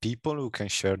people who can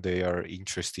share their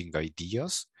interesting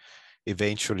ideas,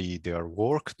 eventually their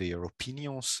work, their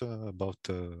opinions about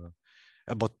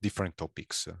different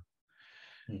topics.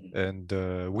 And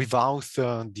without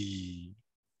the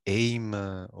aim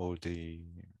or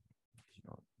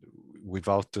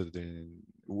without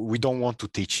we don't want to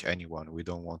teach anyone. We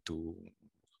don't want to.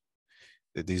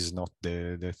 This is not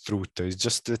the truth. It's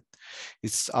just that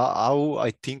it's how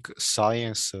I think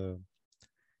science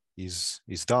is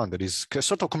done. There is a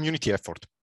sort of community effort.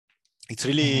 It's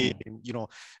really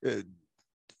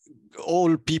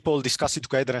all people discuss it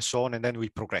together and so on, and then we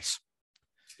progress.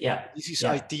 This is,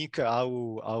 I think,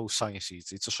 how science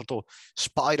is. It's a sort of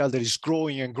spiral that is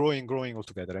growing and growing all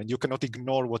together, and you cannot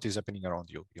ignore what is happening around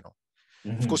you.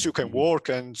 Of course, you can work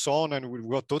and so on, and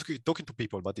we're talking to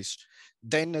people, but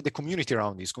then the community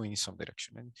around is going in some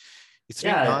direction, and it's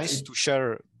really nice to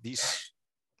share these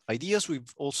ideas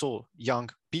with also young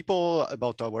people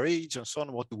about our age and so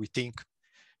on. What do we think?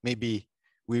 Maybe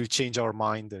we'll change our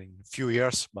mind in a few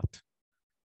years, but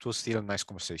it was still a nice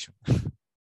conversation.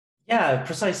 Yeah,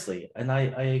 precisely. And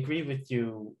I agree with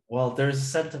you. Well, there's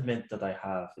a sentiment that I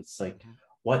have. It's like,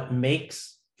 what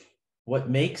makes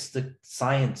the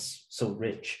science so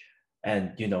rich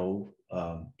and,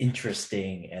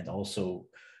 interesting, and also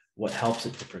what helps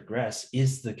it to progress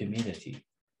is the community.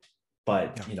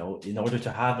 But, in order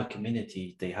to have a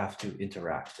community, they have to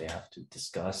interact, they have to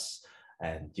discuss,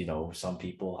 and, some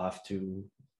people have to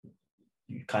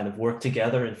kind of work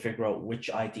together and figure out which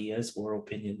ideas or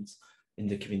opinions in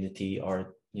the community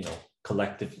are,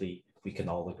 collectively we can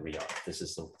all agree on. This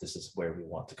is where we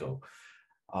want to go.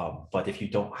 But if you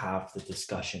don't have the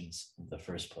discussions in the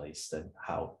first place, then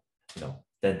how,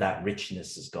 then that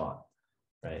richness is gone,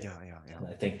 right? And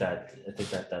I think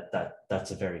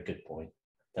that's a very good point.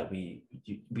 That we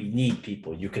need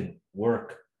people. You can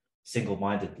work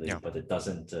single-mindedly, but it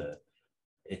doesn't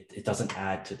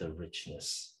add to the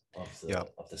richness of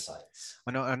the science.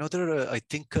 Another, I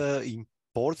think,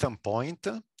 important point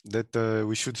that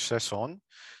we should stress on.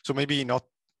 So maybe not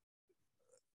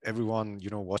everyone,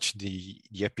 watch the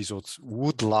episodes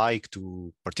would like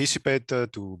to participate,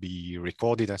 to be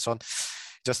recorded and so on.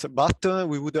 But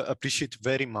we would appreciate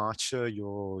very much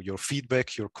your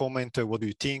feedback, your comment. What do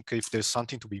you think? If there's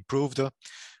something to be improved,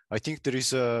 I think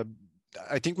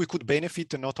I think we could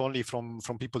benefit not only from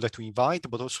people that we invite,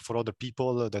 but also for other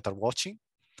people that are watching.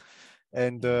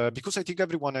 And because I think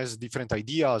everyone has different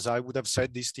ideas, I would have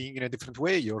said this thing in a different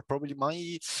way, or probably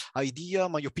my idea,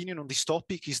 my opinion on this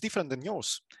topic is different than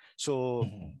yours. So,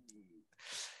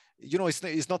 you know,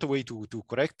 it's not a way to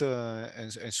correct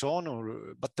and so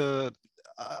on, but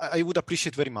I would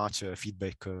appreciate very much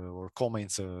feedback or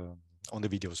comments on the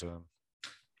videos.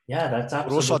 Yeah, that's Or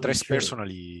also absolutely address true.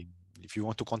 personally. If you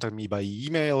want to contact me by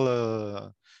email,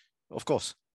 of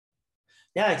course.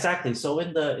 Yeah, exactly. So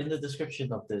in the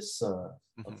description of this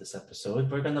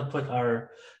episode, we're gonna put our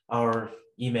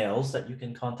emails that you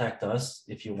can contact us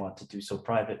if you want to do so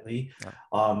privately.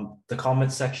 Yeah. The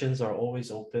comment sections are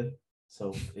always open.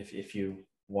 So if you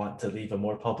want to leave a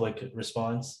more public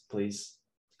response, please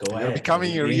go You're ahead.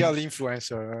 becoming a real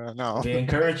influencer now. We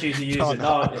encourage you to use No, it.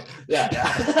 no. No,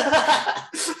 yeah.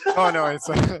 Oh no, it's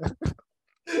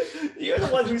You're the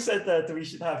one who said that we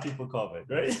should have people comment,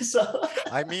 right? So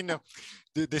I mean,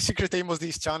 the secret aim of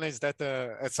this channel is that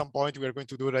at some point we are going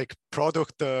to do like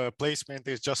product placement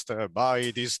is just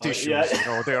buy these tissues. yeah. You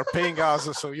know, they are paying us,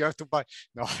 so you have to buy.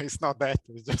 No, it's not that.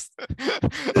 It's just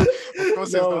of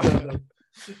course no, it's not. no.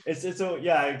 It's so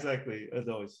yeah, exactly. As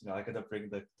always, you know, I gotta bring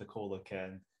the cola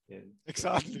can in.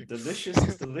 Exactly.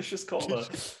 Delicious cola,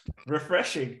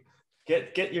 refreshing.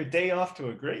 Get your day off to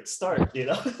a great start, you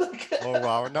know. Oh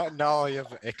wow! Now I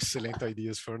have excellent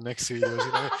ideas for next videos.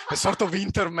 You know, a sort of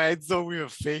intermezzo with a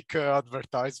fake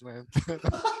advertisement.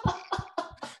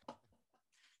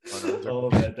 Oh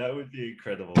man, that would be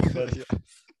incredible. But, Yeah.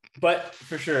 but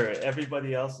for sure,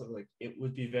 everybody else, like, it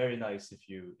would be very nice if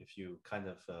you kind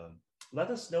of let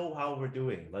us know how we're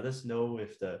doing. Let us know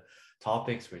if the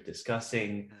topics we're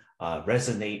discussing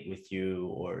resonate with you,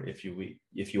 or if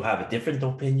you have a different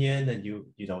opinion and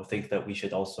you know think that we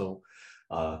should also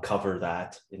cover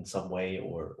that in some way,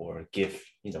 or give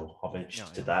homage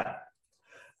to that.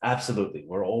 Absolutely,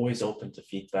 we're always open to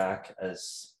feedback,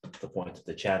 as the point of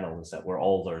the channel is that we're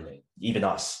all learning, even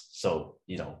us. So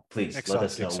please let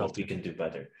us know what we can do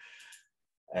better,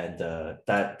 and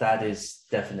that is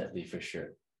definitely for sure.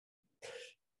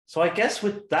 So I guess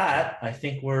with that, I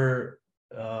think we're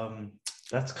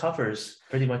that covers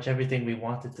pretty much everything we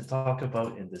wanted to talk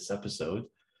about in this episode.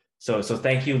 So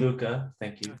thank you, Luca.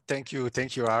 Thank you.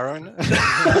 Thank you, Aaron.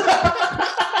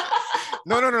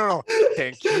 No.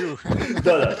 Thank you.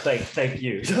 No. Thank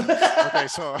you. Okay,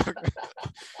 so.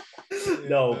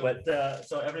 No, but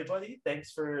so everybody,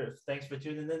 thanks for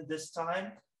tuning in this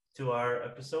time to our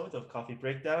episode of Coffee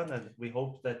Breakdown, and we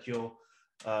hope that you'll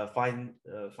find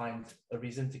a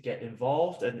reason to get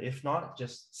involved, and if not,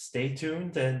 just stay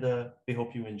tuned, and we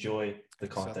hope you enjoy the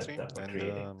content that we're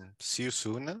creating. See you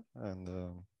soon, and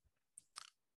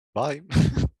bye.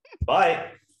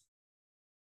 Bye.